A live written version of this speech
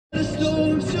What's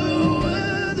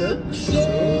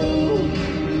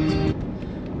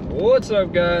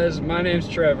up, guys? My name's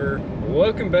Trevor.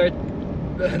 Welcome back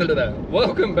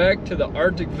welcome back to the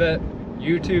Arctic Vette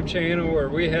YouTube channel, where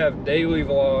we have daily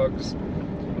vlogs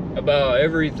about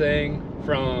everything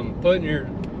from putting your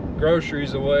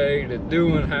groceries away to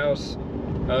doing house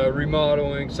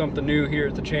remodeling, something new here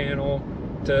at the channel,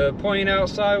 to playing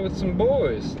outside with some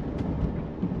boys.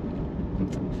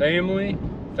 Family,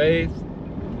 faith,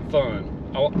 fun.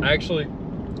 I want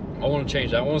to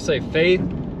change that. I want to say faith,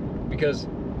 because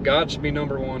God should be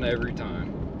number one every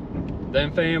time.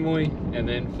 Then family, and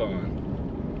then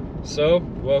fun. So,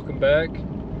 welcome back.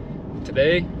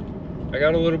 Today, I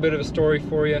got a little bit of a story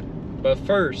for you. But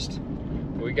first,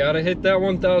 we gotta hit that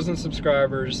 1,000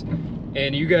 subscribers.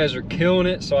 And you guys are killing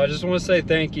it, so I just want to say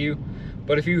thank you.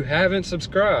 But if you haven't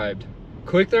subscribed,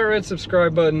 click that red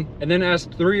subscribe button and then ask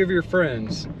 3 of your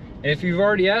friends. And if you've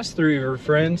already asked 3 of your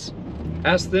friends,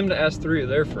 ask them to ask 3 of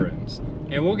their friends.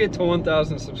 And we'll get to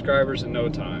 1,000 subscribers in no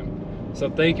time.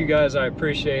 So thank you guys, I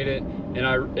appreciate it. And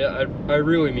I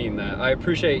really mean that. I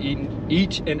appreciate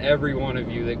each and every one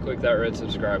of you that click that red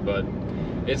subscribe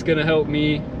button. It's gonna help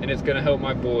me, and it's gonna help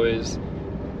my boys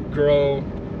grow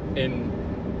and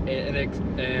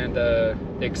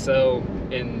excel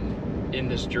in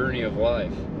this journey of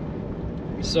life.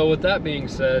 So with that being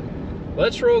said,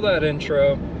 let's roll that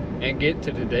intro and get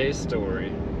to today's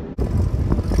story.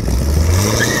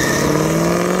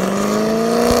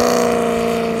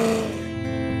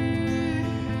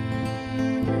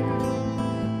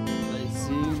 They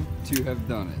seem to have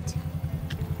done it.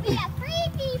 We have 3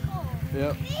 people.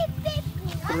 Yep. 3 people.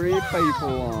 3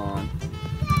 people on.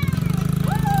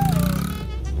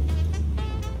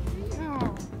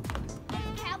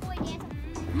 Cowboy dance.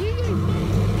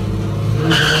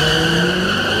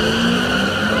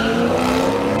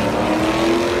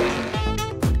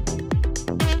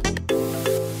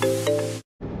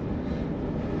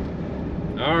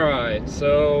 Alright,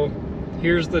 so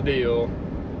here's the deal.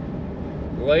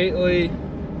 Lately,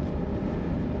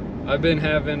 I've been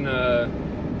having a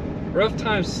rough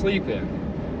time sleeping,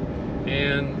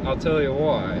 and I'll tell you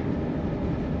why.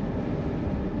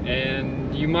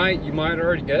 And you might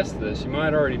already guess this. You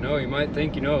might already know. You might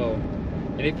think you know.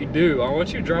 And if you do, I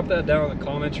want you to drop that down in the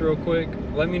comments real quick.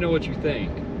 Let me know what you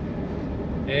think.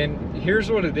 And here's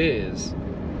what it is.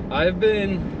 I've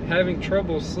been having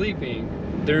trouble sleeping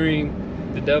during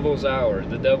the devil's hour,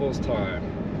 the devil's time.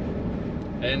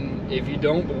 And if you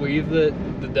don't believe that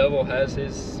the devil has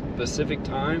his specific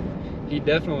time, he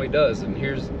definitely does. And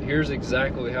here's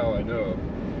exactly how I know.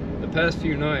 The past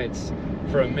few nights,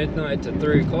 from midnight to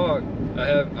 3 o'clock, I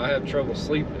have trouble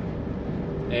sleeping.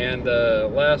 And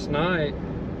last night,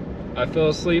 I fell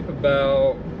asleep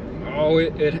about,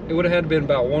 it would have had to been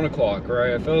about 1 o'clock,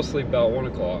 right? I fell asleep about 1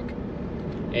 o'clock.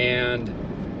 And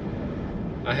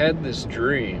I had this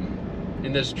dream.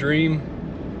 In this dream,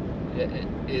 it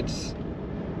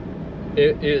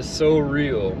is so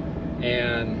real.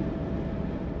 And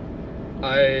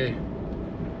I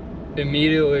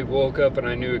immediately woke up and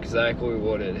I knew exactly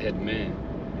what it had meant.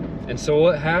 And so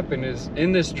what happened is,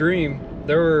 in this dream,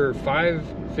 there were 5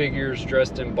 figures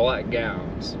dressed in black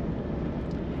gowns.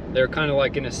 They're kind of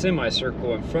like in a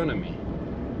semicircle in front of me.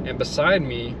 And beside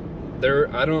me,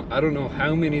 I don't know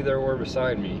how many there were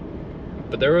beside me,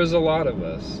 but there was a lot of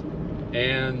us.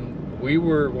 And we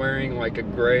were wearing like a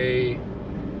gray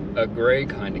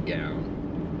kind of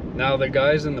gown. Now the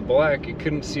guys in the black, you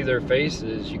couldn't see their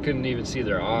faces, you couldn't even see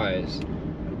their eyes,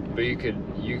 but you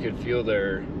could feel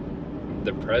their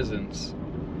presence,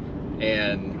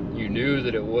 and you knew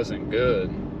that it wasn't good.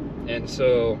 And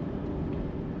so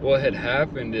what had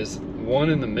happened is, one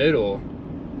in the middle,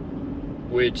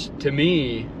 which to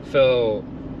me felt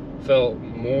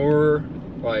more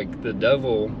like the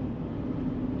devil,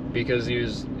 because he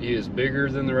was bigger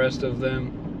than the rest of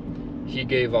them. He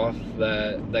gave off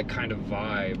that kind of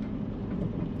vibe.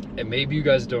 And maybe you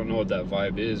guys don't know what that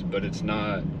vibe is, but it's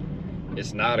not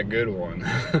a good one.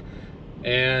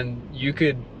 And you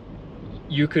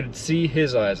could see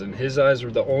his eyes, and his eyes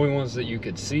were the only ones that you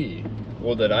could see,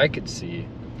 well, that I could see.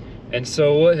 And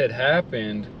so what had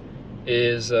happened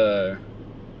is, this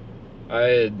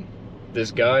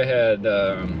guy had,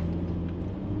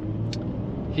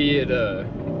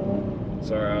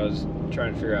 sorry, I was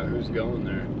trying to figure out who's going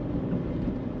there.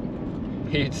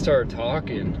 He'd start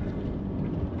talking,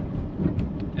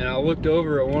 and I looked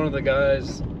over at one of the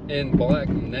guys in black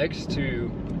next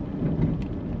to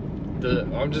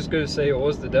I'm just gonna say it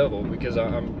was the devil, because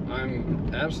I'm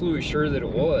absolutely sure that it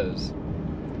was.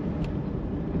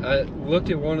 I looked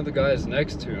at one of the guys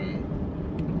next to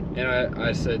him, And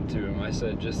I said to him, I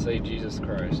said, just say Jesus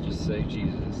Christ. Just say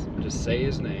Jesus. Just say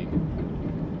his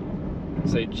name.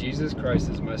 Say Jesus Christ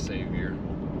is my Savior.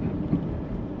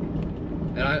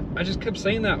 And I just kept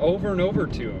saying that over and over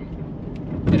to him.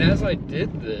 And as I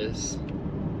did this,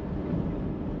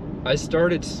 I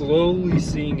started slowly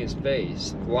seeing his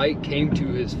face. Light came to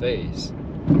his face.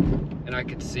 And I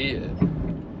could see it.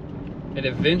 And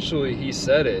eventually he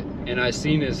said it, and I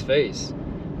seen his face.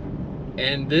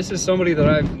 And this is somebody that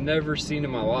I've never seen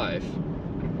in my life,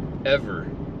 ever.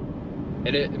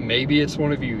 And maybe it's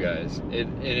one of you guys.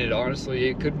 And honestly,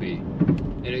 it could be.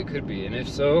 And it could be. And if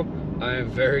so, I am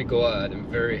very glad and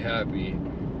very happy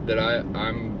that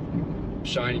I'm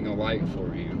shining a light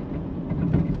for you.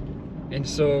 And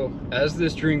so, as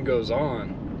this dream goes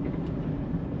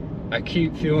on, I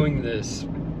keep feeling this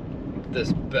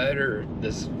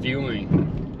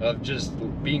feeling of just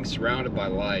being surrounded by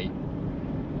light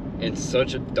in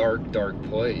such a dark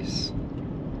place.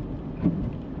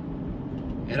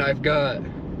 And I've got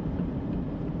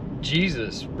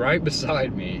Jesus right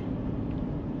beside me.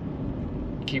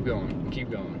 Keep going,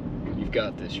 keep going. You've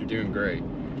got this, you're doing great.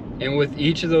 And with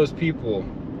each of those people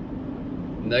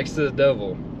next to the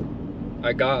devil,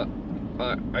 I got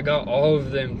all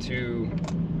of them to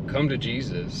come to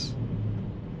Jesus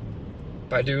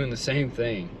by doing the same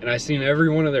thing. And I seen every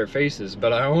one of their faces,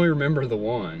 but I only remember the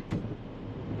one.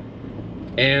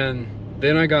 And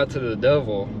then I got to the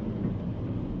devil,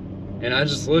 and I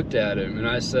just looked at him and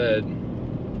I said,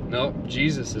 nope,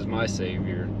 Jesus is my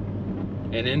Savior.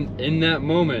 And in that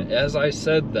moment, as I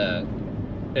said that,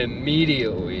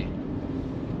 immediately,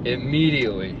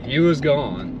 he was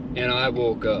gone, and I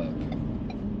woke up.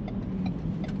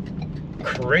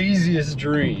 Craziest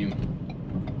dream.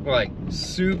 Like,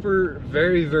 super,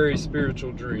 very, very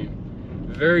spiritual dream.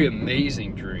 Very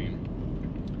amazing dream.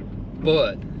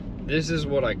 But this is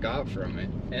what I got from it.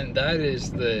 And that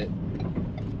is that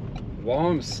while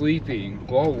I'm sleeping,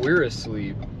 while we're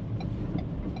asleep,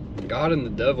 God and the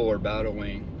devil are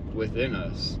battling within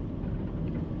us.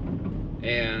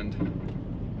 And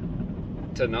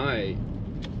tonight,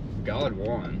 God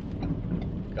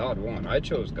won. God won. I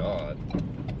chose God.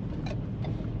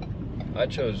 I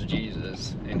chose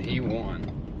Jesus, and he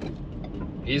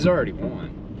won. He's already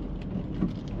won.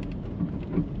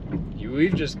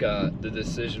 We've just got the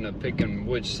decision of picking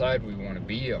which side we want to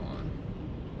be on.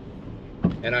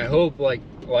 And I hope,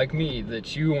 like me,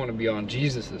 that you want to be on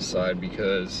Jesus' side,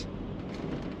 because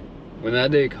when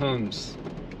that day comes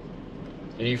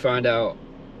and you find out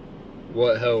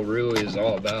what hell really is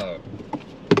all about,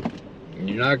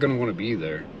 you're not going to want to be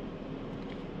there.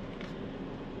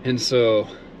 And so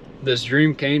this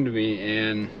dream came to me,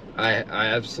 and I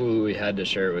absolutely had to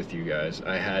share it with you guys.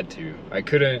 I had to. I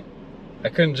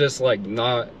couldn't just like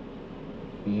not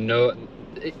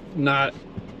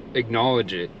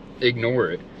acknowledge it, ignore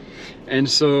it. And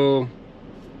so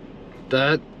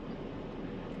that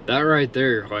right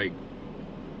there, like,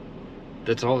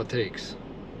 that's all it takes.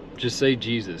 Just say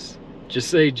Jesus. Just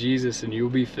say Jesus, and you'll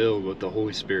be filled with the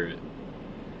Holy Spirit.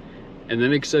 And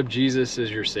then accept Jesus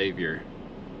as your Savior.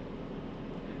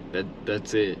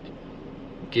 That's it.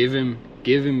 Give him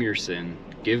your sin.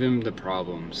 Give him the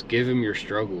problems. Give him your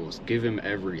struggles. Give him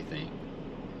everything.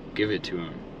 Give it to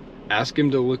him. Ask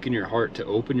him to look in your heart, to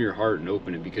open your heart and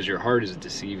open it, because your heart is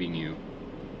deceiving you.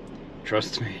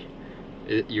 Trust me.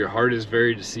 Your heart is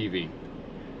very deceiving.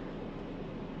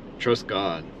 Trust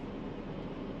God.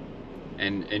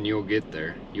 And you'll get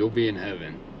there. You'll be in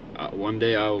heaven. One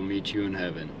day I will meet you in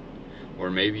heaven. Or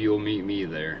maybe you'll meet me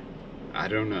there. I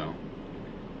don't know.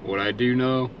 What I do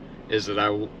know is that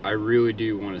I really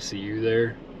do want to see you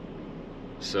there.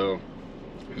 So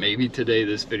maybe today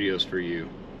this video is for you.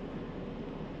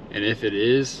 And if it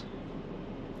is,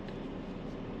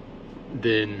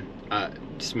 then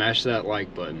smash that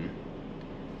like button.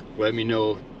 Let me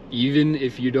know, even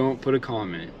if you don't put a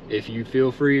comment. If you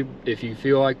feel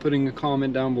like putting a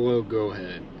comment down below, go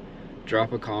ahead.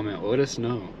 Drop a comment, let us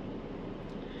know.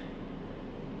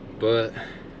 But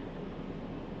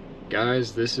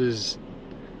guys,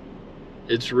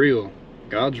 it's real.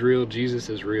 God's real, Jesus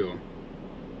is real.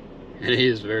 And he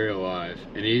is very alive.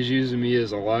 And he's using me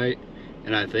as a light,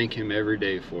 and I thank him every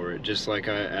day for it. Just like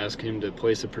I ask him to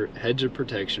place a hedge of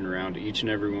protection around each and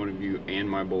every one of you and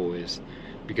my boys.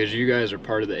 Because you guys are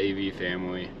part of the AV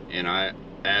family, and I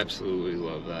absolutely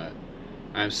love that.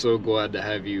 I'm so glad to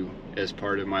have you as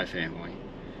part of my family.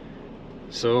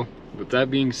 So, with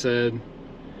that being said,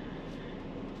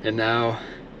 and now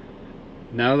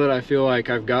that I feel like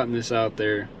I've gotten this out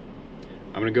there,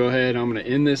 I'm gonna go ahead, I'm gonna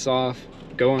end this off,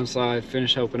 go inside,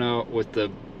 finish helping out with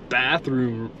the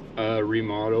bathroom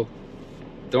remodel,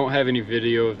 Don't have any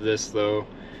video of this though,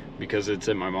 because it's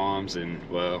at my mom's, and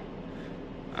well,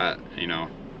 you know,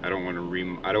 I don't want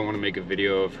to make a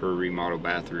video of her remodel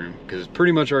bathroom because it's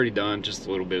pretty much already done, just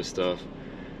a little bit of stuff.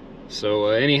 So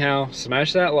anyhow,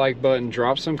 smash that like button,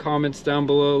 drop some comments down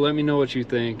below, let me know what you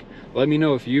think. Let me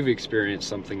know if you've experienced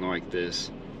something like this.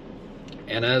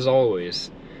 And as always,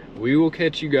 we will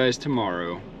catch you guys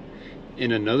tomorrow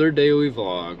in another daily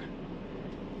vlog.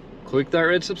 Click that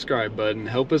red subscribe button,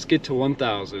 help us get to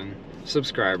 1,000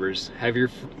 subscribers. Have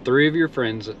 3 of your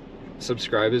friends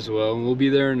subscribe as well, and we'll be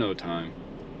there in no time.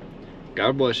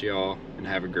 God bless y'all, and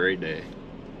have a great day.